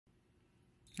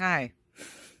Hi.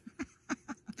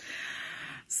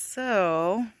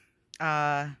 So,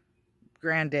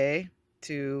 grand day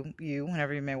to you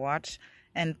whenever you may watch.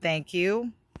 And thank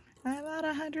you. I'm at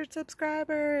 100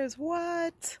 subscribers.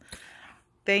 What?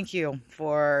 Thank you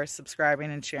for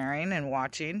subscribing and sharing and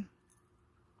watching.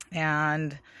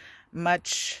 And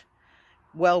much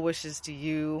well wishes to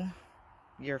you,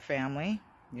 your family,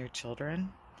 your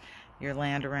children, your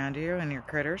land around you, and your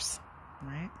critters,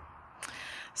 right?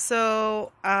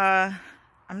 So,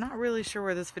 I'm not really sure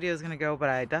where this video is going to go, but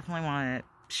I definitely want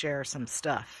to share some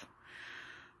stuff.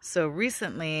 So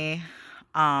recently,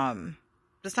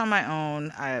 just on my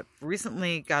own, I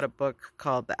recently got a book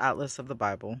called The Atlas of the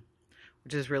Bible,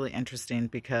 which is really interesting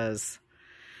because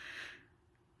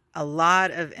a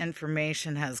lot of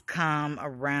information has come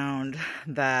around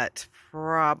that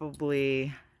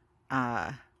probably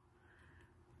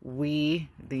we,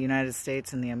 the United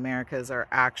States and the Americas, are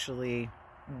actually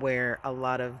where a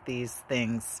lot of these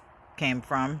things came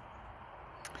from.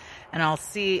 And I've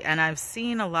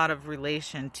seen a lot of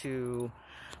relation to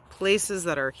places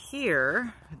that are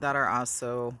here that are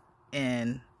also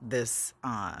in this,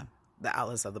 the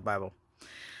Atlas of the Bible.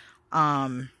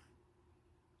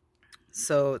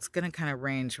 So it's going to kind of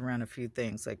range around a few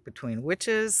things, like between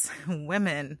witches,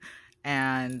 women,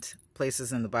 and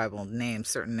places in the Bible,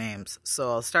 certain names. So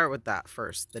I'll start with that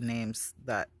first, the names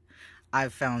that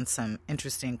I've found some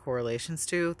interesting correlations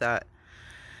to that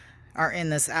are in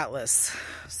this atlas.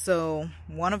 So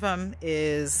one of them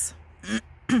is,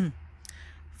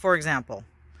 for example,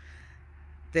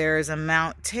 there's a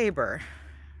Mount Tabor,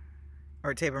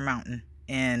 or Tabor Mountain,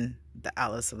 in the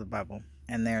Atlas of the Bible.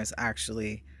 And there's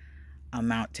actually a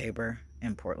Mount Tabor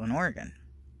in Portland, Oregon.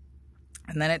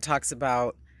 And then it talks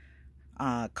about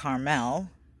Carmel,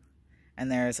 and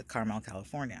there's a Carmel,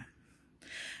 California.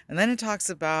 And then it talks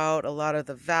about a lot of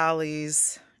the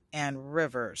valleys and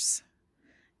rivers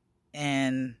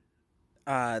in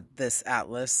this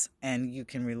atlas, and you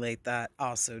can relate that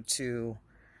also to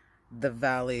the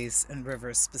valleys and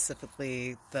rivers,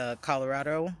 specifically the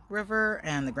Colorado River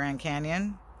and the Grand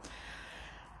Canyon.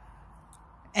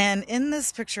 And in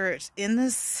this picture, in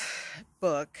this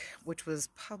book, which was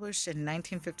published in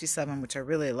 1957, which I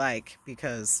really like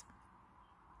because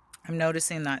I'm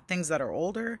noticing that things that are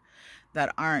older,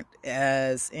 that aren't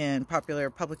as in popular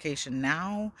publication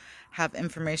now, have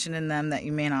information in them that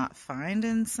you may not find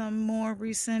in some more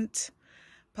recent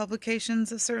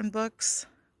publications of certain books.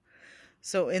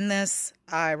 So in this,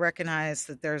 I recognize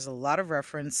that there's a lot of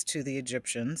reference to the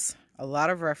Egyptians, a lot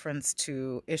of reference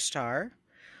to Ishtar,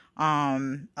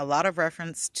 a lot of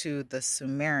reference to the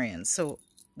Sumerians. So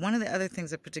one of the other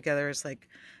things I put together is like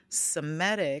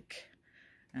Semitic.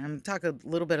 And I'm talking a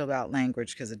little bit about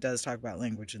language because it does talk about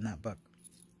language in that book.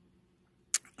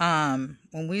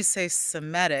 When we say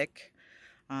Semitic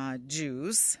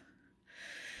Jews,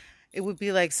 it would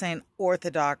be like saying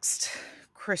Orthodox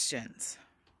Christians.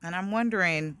 And I'm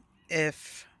wondering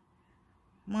if,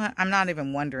 well, I'm not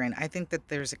even wondering. I think that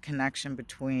there's a connection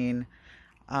between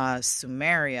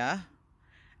Sumeria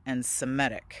and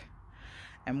Semitic.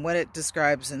 And what it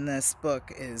describes in this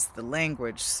book is the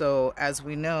language. So as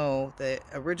we know, the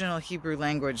original Hebrew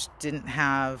language didn't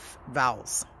have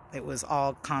vowels. It was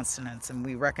all consonants. And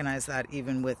we recognize that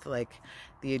even with like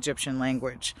the Egyptian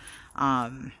language.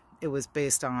 It was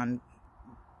based on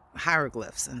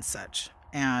hieroglyphs and such.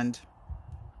 And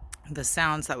the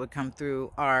sounds that would come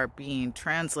through are being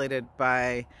translated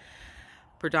by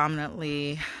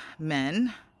predominantly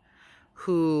men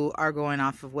who are going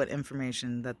off of what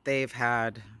information that they've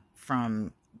had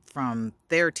from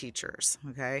their teachers,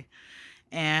 okay?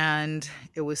 And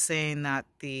it was saying that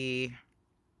the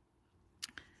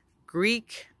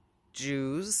Greek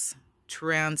Jews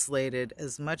translated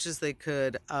as much as they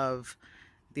could of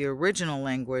the original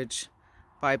language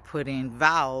by putting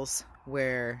vowels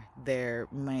where there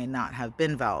may not have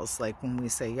been vowels, like when we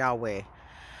say Yahweh.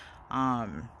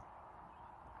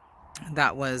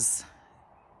 That was,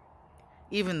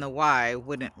 even the Y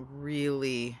wouldn't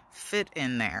really fit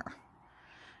in there.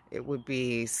 It would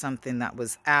be something that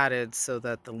was added so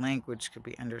that the language could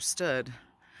be understood.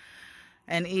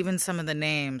 And even some of the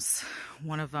names,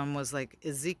 one of them was like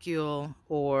Ezekiel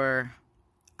or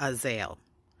Azael.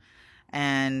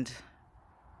 And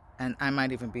I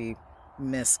might even be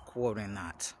misquoting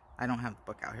that. I don't have the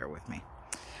book out here with me.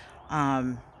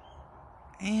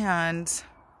 And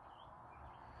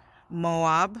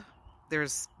Moab,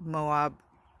 there's Moab,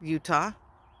 Utah,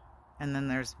 and then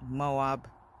there's Moab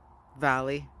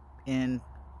Valley in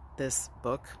this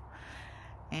book.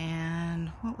 And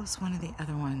what was one of the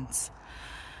other ones?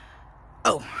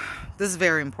 Oh, this is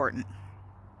very important.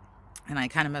 And I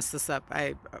kind of messed this up.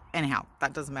 Anyhow,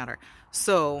 that doesn't matter.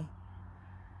 So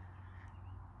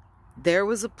there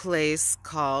was a place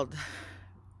called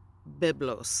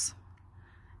Biblos.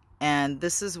 And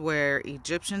this is where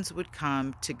Egyptians would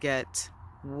come to get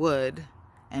wood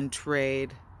and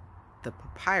trade the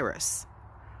papyrus.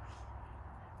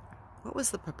 What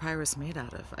was the papyrus made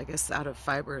out of? I guess out of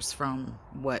fibers from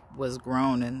what was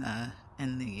grown in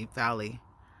the valley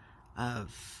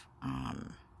of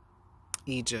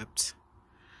Egypt.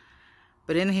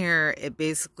 But in here,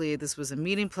 this was a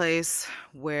meeting place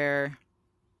where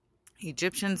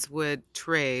Egyptians would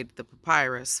trade the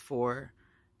papyrus for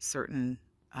certain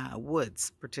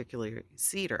woods, particularly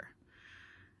cedar.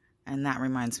 And that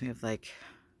reminds me of like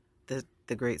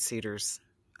the great cedars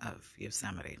of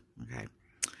Yosemite. Okay.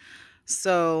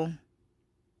 So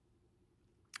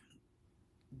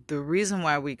the reason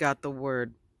why we got the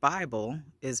word Bible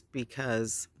is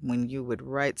because when you would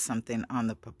write something on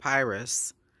the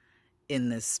papyrus in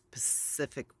this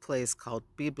specific place called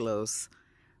Biblos,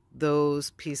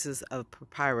 those pieces of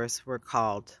papyrus were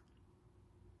called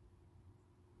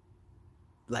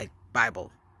like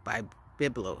Bible, by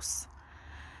Biblos,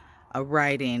 a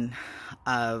writing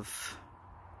of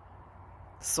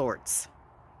sorts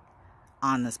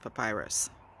on this papyrus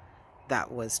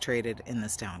that was traded in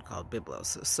this town called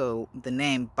Biblos. So the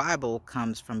name Bible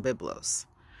comes from Biblos.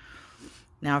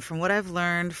 Now, from what I've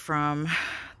learned from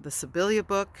the Sibyl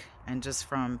book and just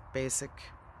from basic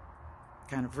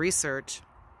kind of research,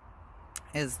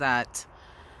 is that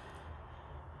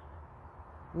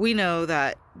we know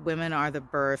that women are the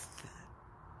birth.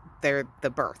 They're the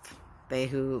birth. They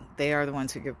are the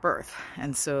ones who give birth.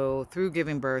 And so through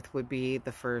giving birth would be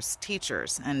the first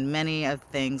teachers. And many of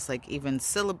things, like even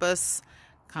syllabus,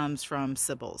 comes from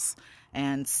Sibyls.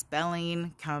 And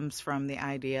spelling comes from the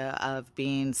idea of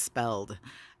being spelled.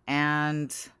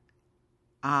 And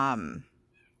when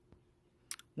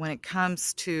it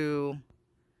comes to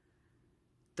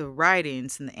the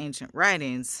writings and the ancient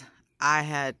writings,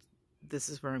 this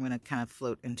is where I'm going to kind of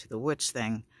float into the witch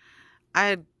thing. I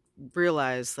had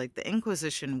realized like the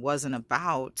Inquisition wasn't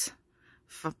about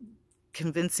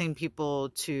convincing people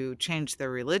to change their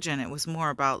religion. It was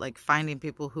more about like finding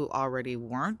people who already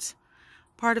weren't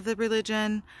part of the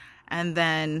religion. And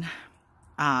then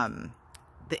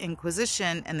the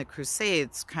Inquisition and the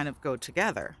Crusades kind of go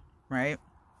together, right?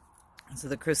 So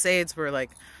the Crusades were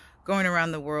like going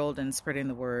around the world and spreading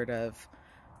the word of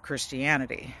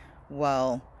Christianity.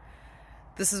 Well,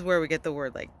 this is where we get the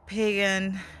word like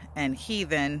pagan and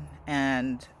heathen.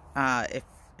 And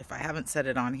if I haven't said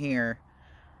it on here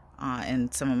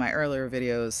in some of my earlier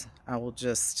videos, I will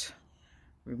just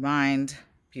remind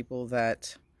people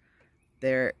that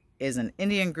there is an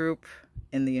Indian group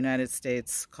in the United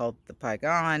States called the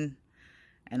Pagan,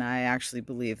 and I actually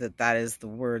believe that that is the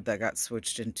word that got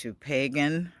switched into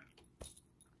pagan,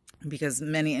 because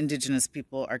many indigenous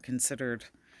people are considered,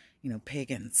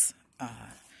 pagans,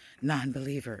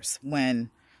 non-believers,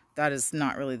 when that is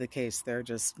not really the case. They're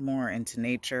just more into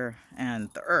nature and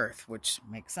the earth, which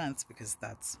makes sense because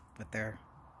that's what they're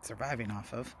surviving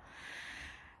off of.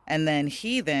 And then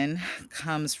heathen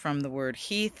comes from the word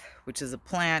heath, which is a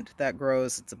plant that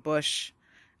grows. It's a bush.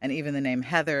 And even the name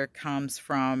heather comes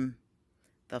from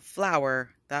the flower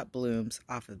that blooms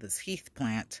off of this heath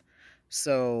plant.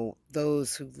 So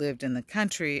those who lived in the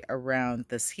country around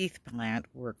this heath plant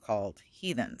were called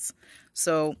heathens.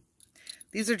 So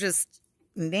these are just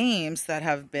names that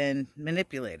have been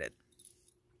manipulated.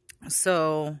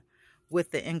 So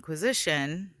with the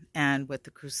Inquisition and with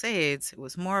the Crusades, it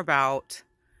was more about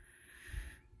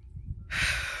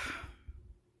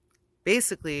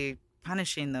basically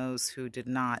punishing those who did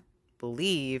not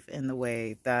believe in the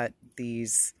way that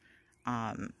these,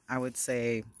 I would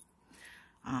say,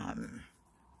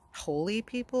 holy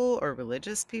people or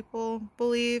religious people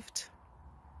believed.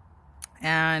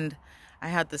 And I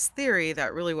had this theory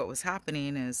that really what was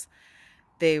happening is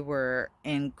they were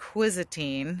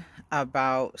inquisiting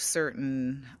about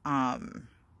certain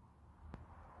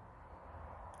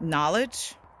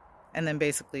knowledge, and then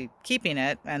basically keeping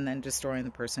it and then destroying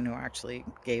the person who actually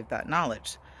gave that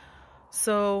knowledge.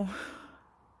 So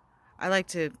I like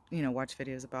to, watch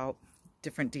videos about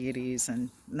different deities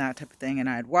and that type of thing. And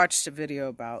I had watched a video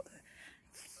about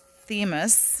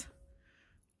Themis.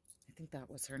 I think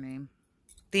that was her name.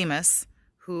 Themis,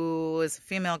 who is a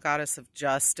female goddess of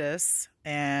justice.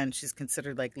 And she's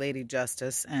considered like Lady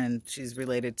Justice. And she's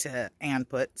related to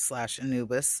Anput /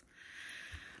 Anubis.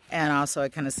 And also I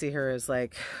kind of see her as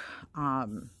like,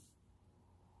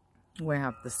 we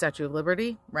have the Statue of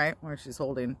Liberty, right? Where she's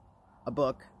holding a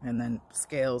book and then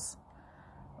scales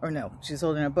or no, she's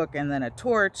holding a book and then a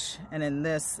torch. And in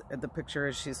this, the picture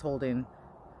is she's holding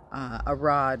a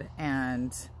rod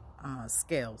and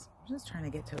scales. I'm just trying to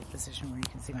get to a position where you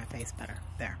can see my face better.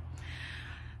 There.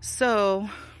 So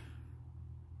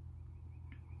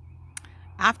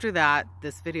after that,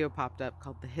 this video popped up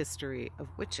called The History of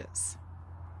Witches.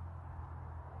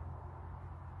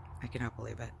 I cannot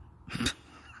believe it.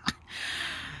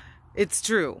 It's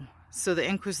true. So the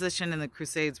Inquisition and the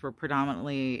Crusades were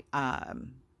predominantly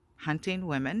hunting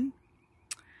women.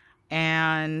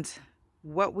 And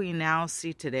what we now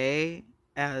see today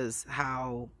as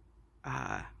how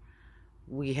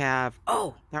we have,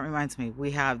 oh, that reminds me,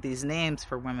 we have these names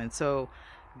for women. So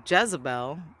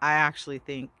Jezebel, I actually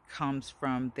think comes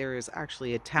from, there is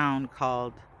actually a town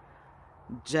called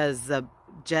Jeziel,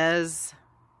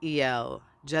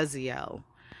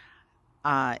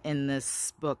 in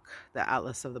this book, The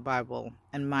Atlas of the Bible.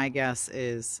 And my guess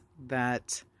is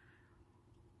that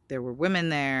there were women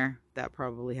there that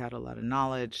probably had a lot of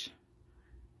knowledge.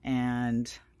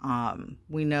 And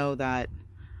we know that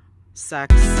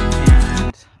sex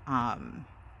and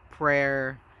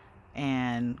prayer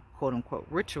and quote-unquote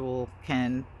ritual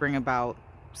can bring about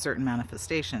certain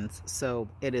manifestations. So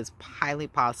it is highly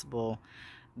possible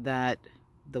that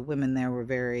the women there were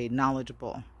very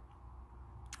knowledgeable.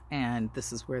 And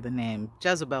this is where the name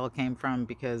Jezebel came from,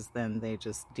 because then they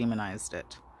just demonized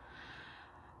it.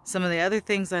 Some of the other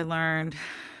things I learned,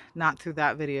 not through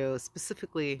that video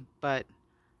specifically, but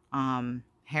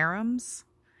harems.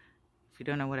 If you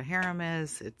don't know what a harem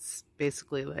is, it's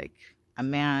basically like a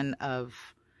man of,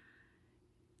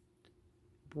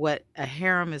 what a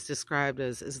harem is described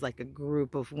as is like a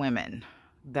group of women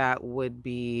that would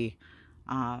be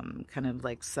kind of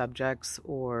like subjects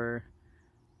or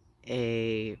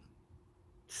a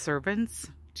servants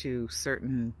to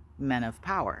certain men of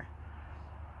power.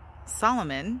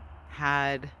 Solomon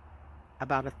had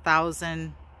about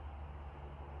 1,000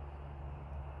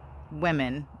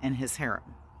 women in his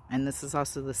harem. And this is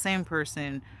also the same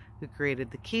person who created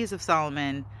the Keys of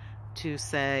Solomon to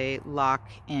say, lock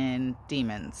in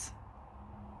demons,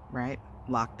 right?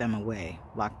 Lock them away,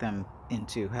 lock them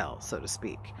into hell, so to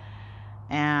speak.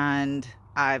 And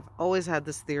I've always had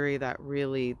this theory that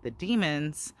really the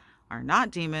demons are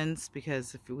not demons,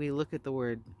 because if we look at the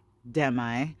word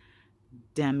demi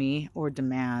or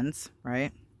demands,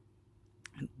 right?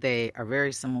 They are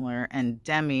very similar. And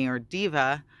demi or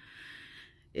diva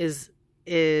is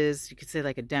you could say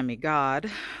like a demigod,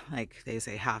 like they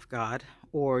say half god,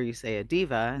 or you say a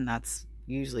diva, and that's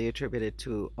usually attributed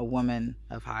to a woman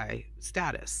of high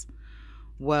status.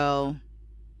 Well,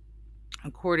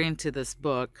 according to this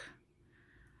book,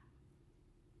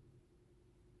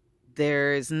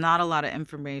 there is not a lot of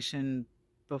information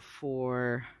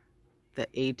before the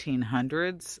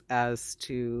 1800s as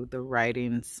to the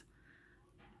writings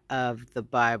of the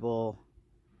Bible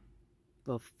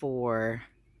before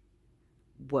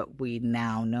what we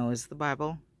now know as the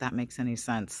Bible. If that makes any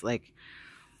sense. Like,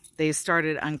 they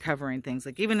started uncovering things.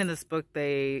 Like, even in this book,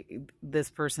 this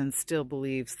person still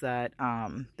believes that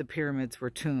the pyramids were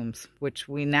tombs, which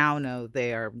we now know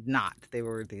they are not. They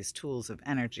were these tools of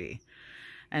energy.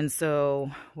 And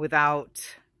so, without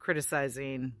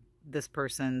criticizing this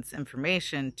person's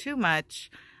information too much,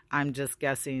 I'm just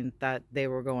guessing that they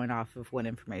were going off of what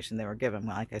information they were given.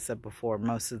 Well, like I said before,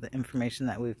 most of the information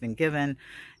that we've been given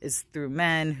is through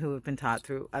men who have been taught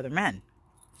through other men.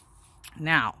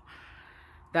 Now,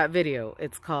 that video,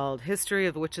 it's called History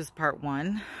of the Witches Part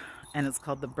 1, and it's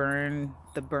called The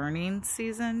Burning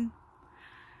Season.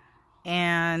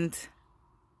 And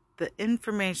the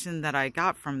information that I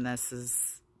got from this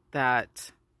is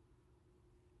that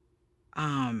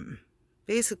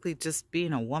basically just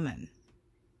being a woman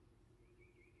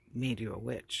made you a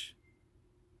witch.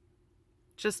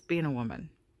 Just being a woman.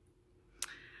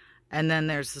 And then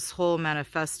there's this whole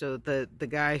manifesto. The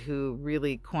guy who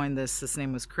really coined this, his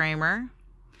name was Kramer,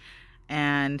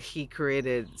 and he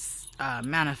created a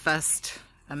manifesto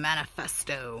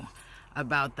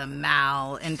about the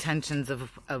malintentions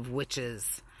of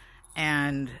witches.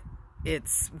 And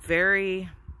it's very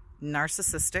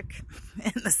narcissistic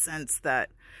in the sense that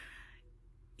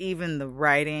even the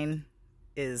writing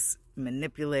is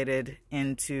manipulated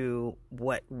into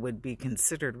what would be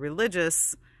considered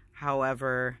religious.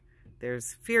 However,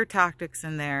 there's fear tactics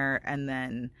in there, and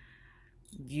then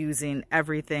using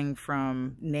everything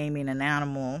from naming an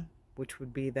animal, which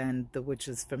would be then the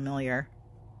witch's familiar,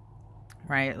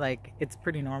 right? Like, it's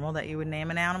pretty normal that you would name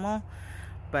an animal,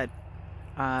 but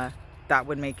that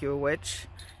would make you a witch.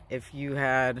 If you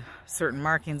had certain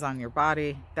markings on your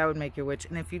body, that would make you a witch.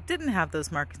 And if you didn't have those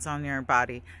markings on your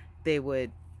body, they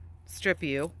would strip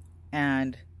you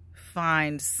and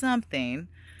find something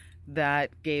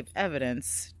that gave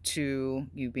evidence to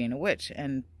you being a witch.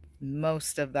 And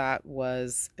most of that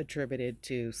was attributed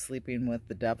to sleeping with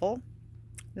the devil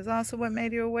is also what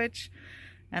made you a witch.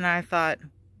 And I thought,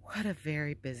 what a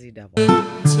very busy devil.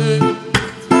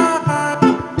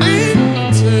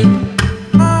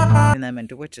 And them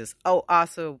into witches. Oh,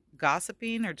 also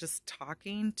gossiping or just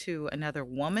talking to another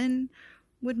woman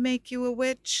would make you a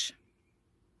witch.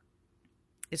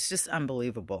 It's just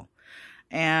unbelievable.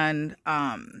 And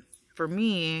for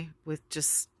me, with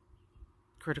just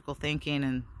critical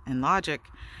thinking and logic,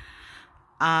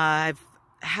 I've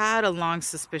had a long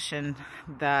suspicion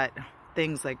that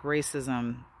things like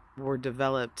racism were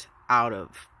developed out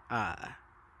of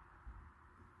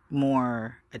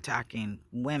more attacking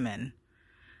women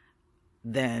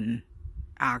than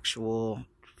actual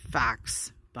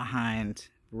facts behind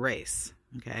race,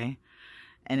 okay?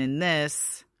 And in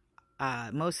this,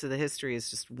 most of the history is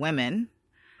just women,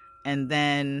 and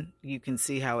then you can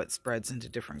see how it spreads into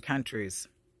different countries.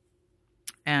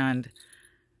 And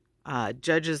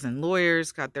judges and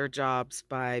lawyers got their jobs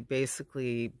by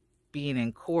basically being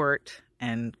in court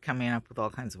and coming up with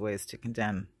all kinds of ways to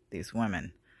condemn these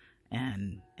women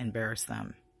and embarrass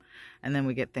them. And then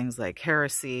we get things like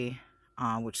heresy,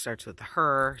 which starts with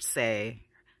her, say.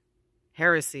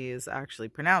 Heresy is actually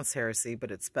pronounced heresy,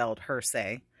 but it's spelled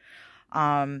hersay.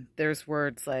 There's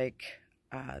words like,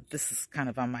 this is kind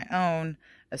of on my own,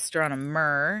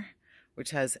 astronomer,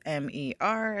 which has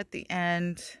M-E-R at the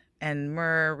end, and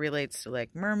mer relates to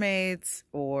like mermaids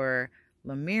or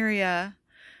Lemuria.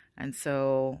 And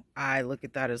so I look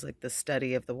at that as like the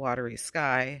study of the watery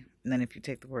sky. And then if you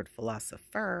take the word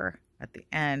philosopher at the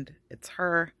end, it's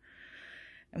her.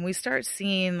 And we start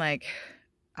seeing like,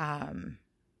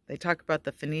 they talk about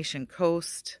the Phoenician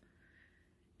coast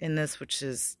in this, which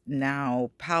is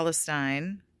now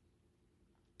Palestine,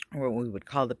 or what we would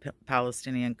call the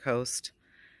Palestinian coast.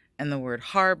 And the word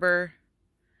harbor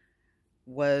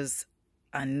was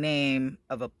a name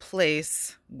of a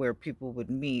place where people would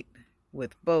meet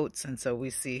with boats. And so we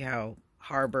see how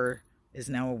harbor is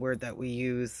now a word that we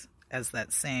use as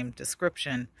that same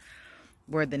description,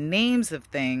 where the names of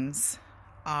things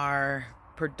are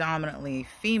predominantly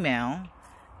female,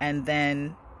 and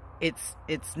then it's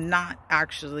not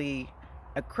actually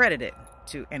accredited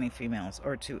to any females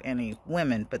or to any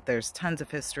women, but there's tons of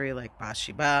history like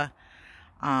Bathsheba,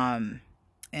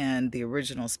 and the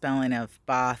original spelling of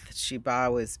Bathsheba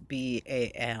was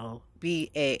B-A-L,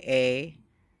 B-A-A-L,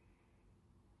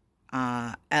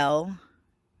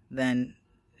 then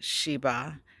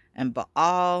Sheba, and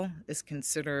Baal is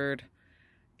considered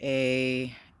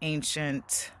a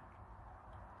ancient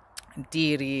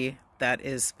deity that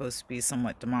is supposed to be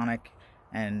somewhat demonic,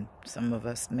 and some of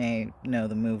us may know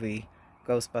the movie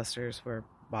Ghostbusters where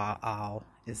Baal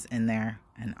is in there,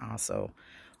 and also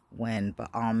when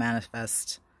Baal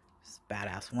manifests,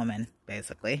 badass woman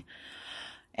basically,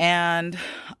 and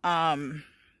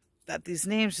that these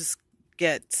names just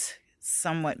get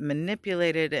somewhat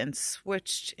manipulated and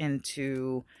switched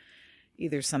into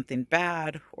either something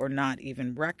bad or not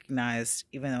even recognized,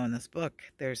 even though in this book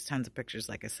there's tons of pictures,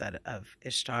 like I said, of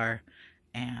Ishtar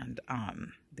and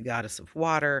the goddess of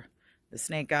water, the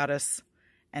snake goddess.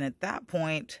 And at that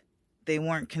point, they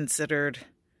weren't considered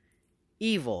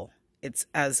evil. It's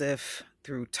as if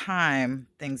through time,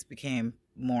 things became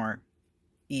more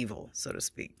evil, so to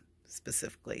speak,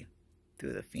 specifically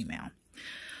through the female.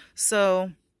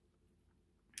 So,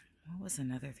 what was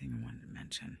another thing I wanted to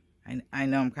mention? I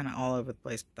know I'm kind of all over the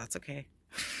place, but that's okay.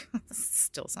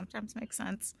 Still sometimes makes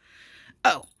sense.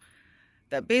 Oh,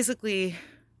 that basically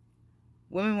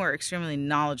women were extremely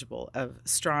knowledgeable of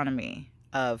astronomy,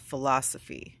 of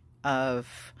philosophy,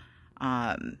 of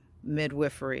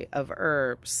midwifery, of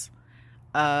herbs,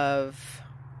 that's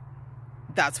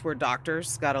where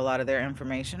doctors got a lot of their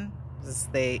information.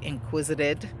 They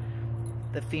inquisited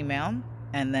the female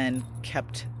and then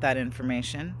kept that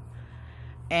information.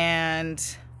 And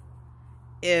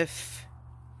if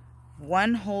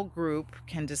one whole group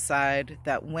can decide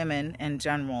that women in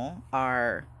general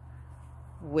are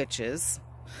witches,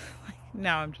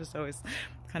 now I'm just always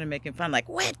kind of making fun, like,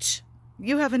 witch,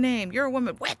 you have a name, you're a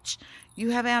woman, witch,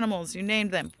 you have animals, you named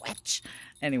them, witch.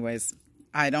 Anyways,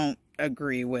 I don't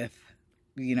agree with,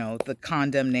 the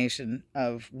condemnation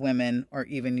of women, or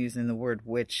even using the word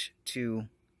witch to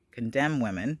condemn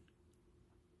women.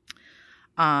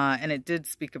 And it did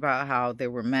speak about how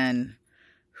there were men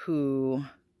who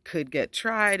could get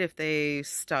tried if they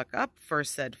stuck up for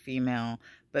said female,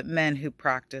 but men who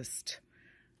practiced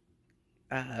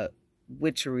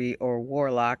witchery or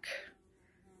warlock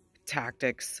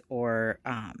tactics, or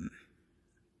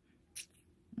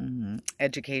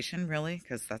education, really,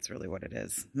 because that's really what it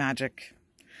is. Magic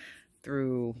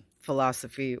through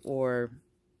philosophy or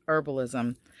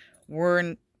herbalism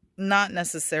were not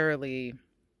necessarily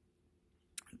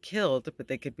killed, but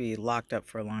they could be locked up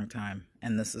for a long time.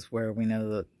 And this is where we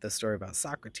know the story about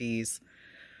Socrates,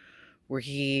 where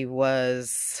he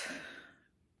was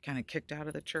kind of kicked out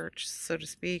of the church, so to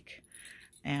speak,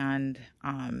 and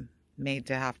made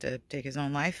to have to take his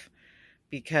own life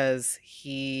because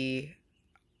he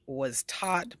was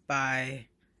taught by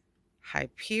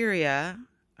Hypatia,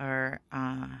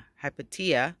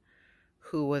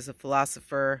 who was a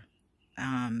philosopher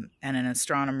and an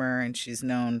astronomer, and she's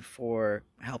known for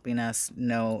helping us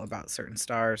know about certain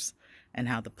stars and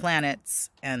how the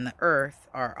planets and the earth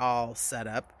are all set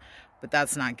up. But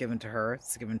that's not given to her.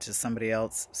 It's given to somebody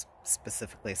else,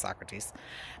 specifically Socrates.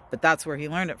 But that's where he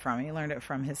learned it from. He learned it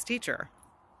from his teacher.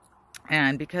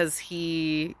 And because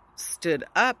he stood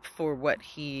up for what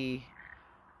he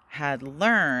had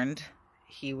learned,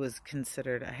 he was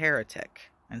considered a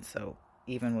heretic. And so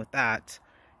even with that,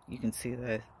 you can see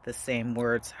the same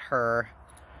words, her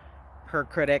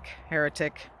critic,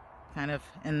 heretic, kind of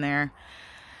in there.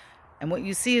 And what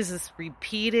you see is this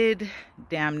repeated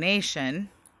damnation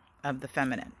of the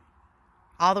feminine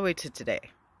all the way to today.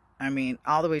 I mean,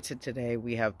 all the way to today,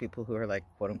 we have people who are like,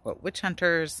 quote unquote, witch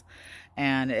hunters.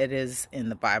 And it is in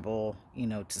the Bible,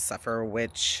 to suffer a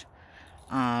witch.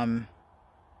 Women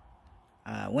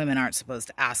aren't supposed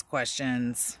to ask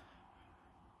questions.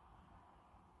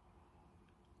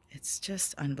 It's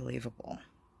just unbelievable.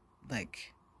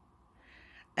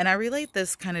 And I relate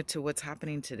this kind of to what's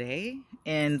happening today,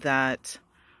 in that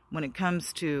when it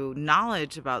comes to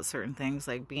knowledge about certain things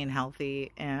like being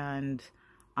healthy and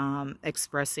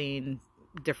expressing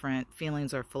different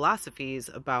feelings or philosophies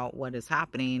about what is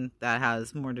happening, that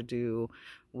has more to do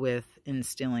with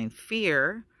instilling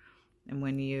fear. And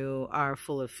when you are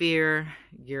full of fear,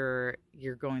 you're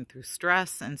going through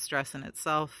stress, and stress in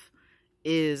itself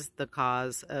is the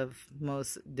cause of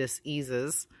most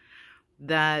diseases.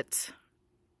 That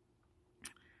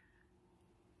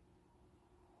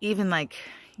even I'm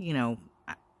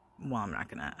not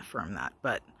going to affirm that,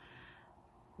 but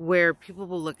where people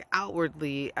will look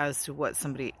outwardly as to what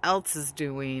somebody else is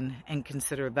doing and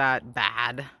consider that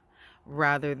bad,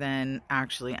 rather than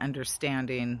actually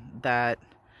understanding that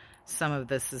some of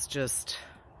this is just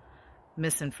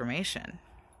misinformation.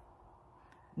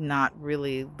 Not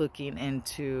really looking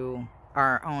into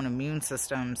our own immune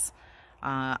systems,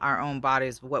 our own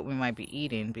bodies, what we might be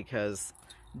eating, because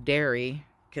dairy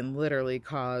can literally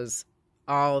cause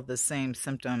all of the same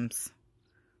symptoms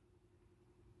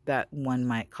that one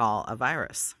might call a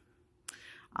virus.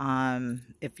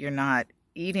 If you're not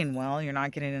eating well, you're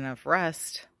not getting enough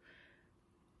rest,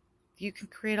 you can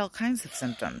create all kinds of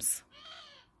symptoms.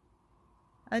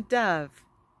 A dove,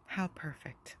 how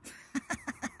perfect.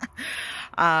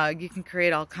 You can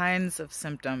create all kinds of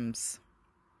symptoms.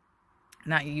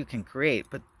 Not you can create,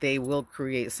 but they will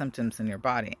create symptoms in your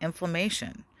body.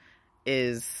 Inflammation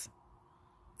is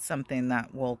something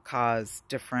that will cause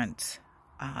different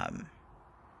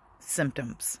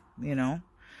symptoms,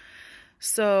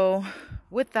 So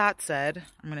with that said,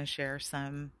 I'm going to share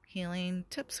some healing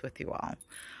tips with you all.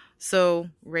 So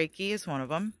Reiki is one of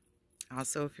them.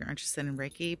 Also, if you're interested in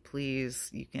Reiki,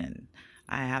 please,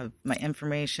 I have my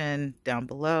information down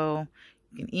below.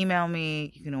 You can email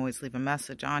me. You can always leave a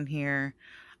message on here.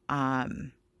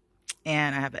 And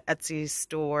I have an Etsy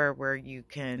store where you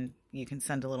can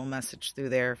send a little message through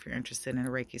there if you're interested in a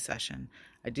Reiki session.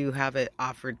 I do have it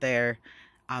offered there.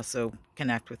 Also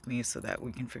connect with me so that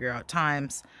we can figure out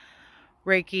times.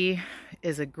 Reiki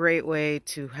is a great way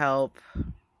to help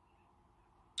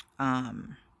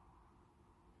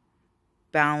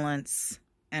balance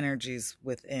energies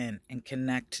within and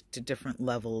connect to different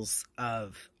levels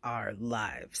of our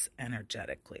lives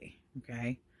energetically.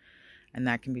 Okay. And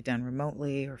that can be done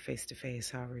remotely or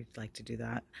face-to-face, however you'd like to do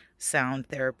that. Sound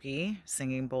therapy,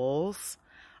 singing bowls,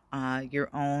 your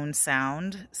own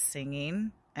sound,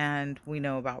 singing, and we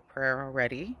know about prayer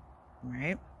already,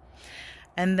 right?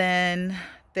 And then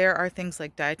there are things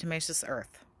like diatomaceous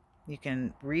earth. You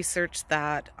can research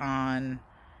that on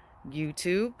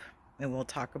YouTube, and we'll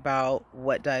talk about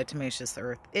what diatomaceous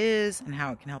earth is and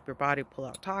how it can help your body pull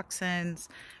out toxins,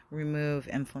 remove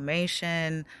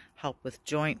inflammation, help with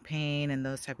joint pain and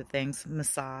those type of things.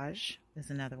 Massage is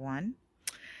another one.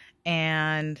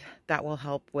 And that will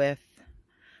help with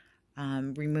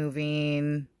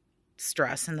removing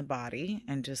stress in the body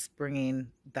and just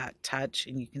bringing that touch.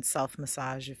 And you can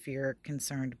self-massage if you're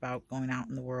concerned about going out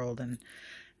in the world and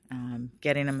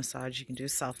getting a massage. You can do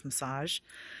self-massage.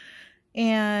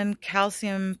 And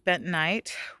calcium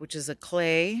bentonite, which is a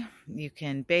clay. You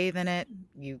can bathe in it.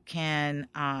 You can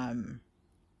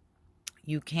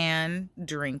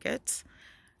drink it.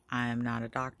 I'm not a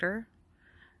doctor.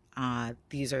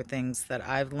 These are things that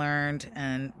I've learned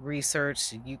and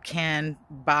researched. You can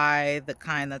buy the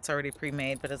kind that's already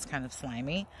pre-made, but it's kind of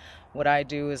slimy. What I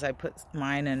do is I put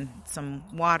mine in some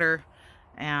water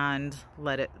and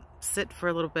let it sit for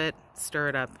a little bit, stir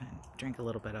it up, and drink a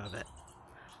little bit of it.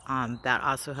 That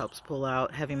also helps pull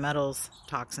out heavy metals,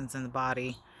 toxins in the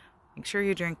body. Make sure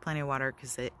you drink plenty of water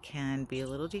because it can be a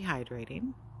little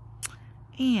dehydrating.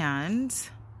 And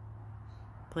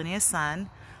plenty of sun.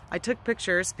 I took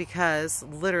pictures because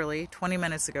literally 20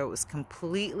 minutes ago it was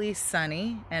completely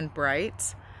sunny and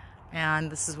bright. And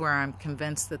this is where I'm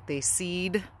convinced that they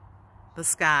seed the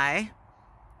sky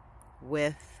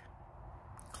with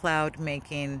cloud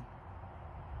making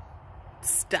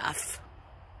stuff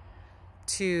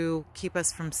to keep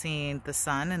us from seeing the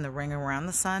sun and the ring around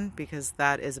the sun, because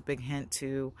that is a big hint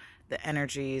to the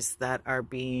energies that are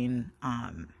being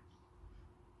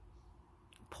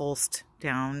pulsed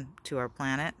down to our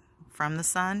planet from the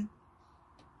sun.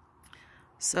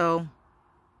 So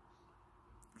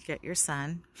get your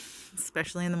sun,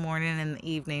 especially in the morning and in the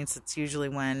evenings. It's usually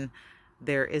when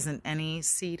there isn't any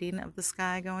seeding of the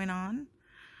sky going on.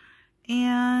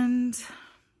 And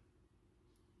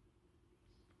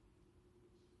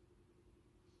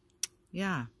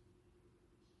yeah,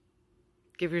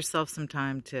 give yourself some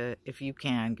time to, if you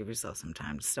can, give yourself some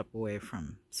time to step away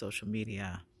from social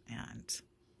media and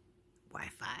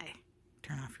Wi-Fi.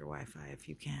 Turn off your Wi-Fi if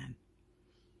you can.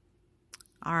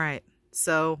 All right,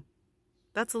 so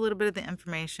that's a little bit of the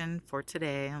information for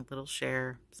today. A little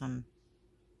share some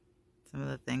of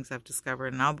the things I've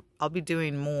discovered, and I'll be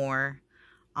doing more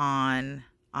on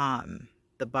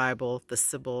the Bible, the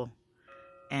Sibyl,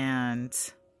 and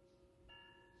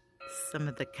some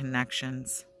of the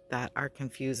connections that are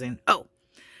confusing. Oh,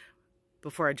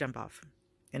 before I jump off,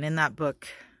 and in that book,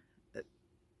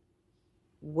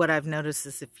 what I've noticed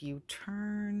is if you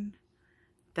turn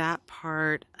that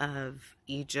part of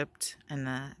Egypt and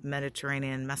the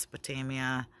Mediterranean,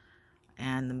 Mesopotamia,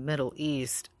 and the Middle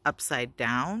East upside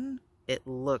down, it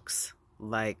looks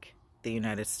like the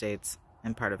United States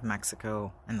and part of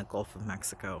Mexico and the Gulf of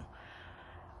Mexico,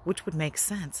 which would make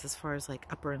sense as far as like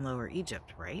Upper and Lower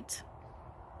Egypt, right?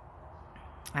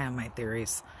 I have my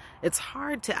theories. It's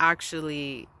hard to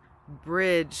actually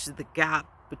bridge the gap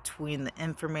between the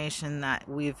information that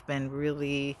we've been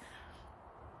really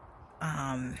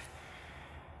the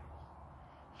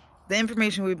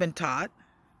information we've been taught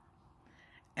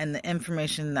and the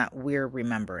information that we're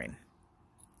remembering,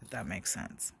 if that makes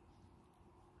sense.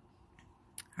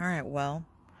 All right, well,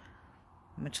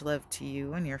 much love to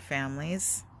you and your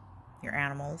families, your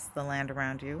animals, the land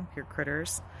around you, your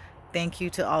critters. Thank you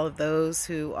to all of those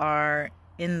who are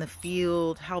in the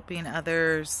field helping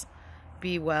others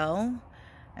be well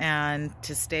and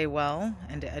to stay well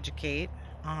and to educate.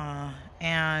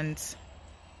 And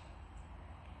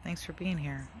thanks for being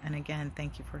here. And again,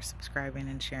 thank you for subscribing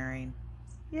and sharing.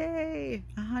 Yay!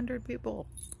 100 people.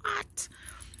 What?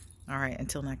 All right,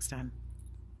 until next time.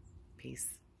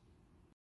 Peace.